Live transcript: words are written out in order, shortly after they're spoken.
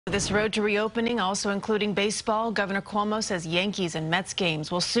This road to reopening, also including baseball, Governor Cuomo says Yankees and Mets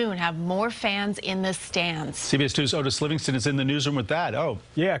games will soon have more fans in the stands. CBS 2's Otis Livingston is in the newsroom with that. Oh,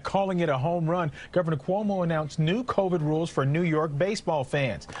 yeah, calling it a home run. Governor Cuomo announced new COVID rules for New York baseball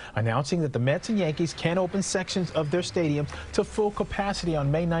fans, announcing that the Mets and Yankees can open sections of their stadiums to full capacity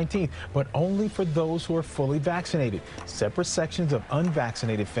on May 19th, but only for those who are fully vaccinated. Separate sections of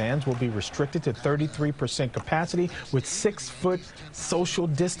unvaccinated fans will be restricted to 33% capacity with 6-foot social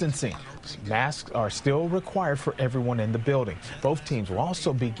distancing. Masks are still required for everyone in the building. Both teams will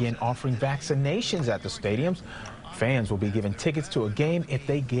also begin offering vaccinations at the stadiums. Fans will be given tickets to a game if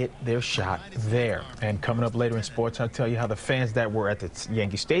they get their shot there. And coming up later in sports, I'll tell you how the fans that were at the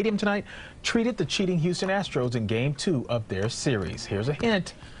Yankee Stadium tonight treated the cheating Houston Astros in Game 2 of their series. Here's a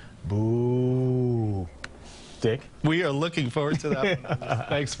hint. Boo. Dick? We are looking forward to that.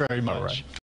 Thanks very much.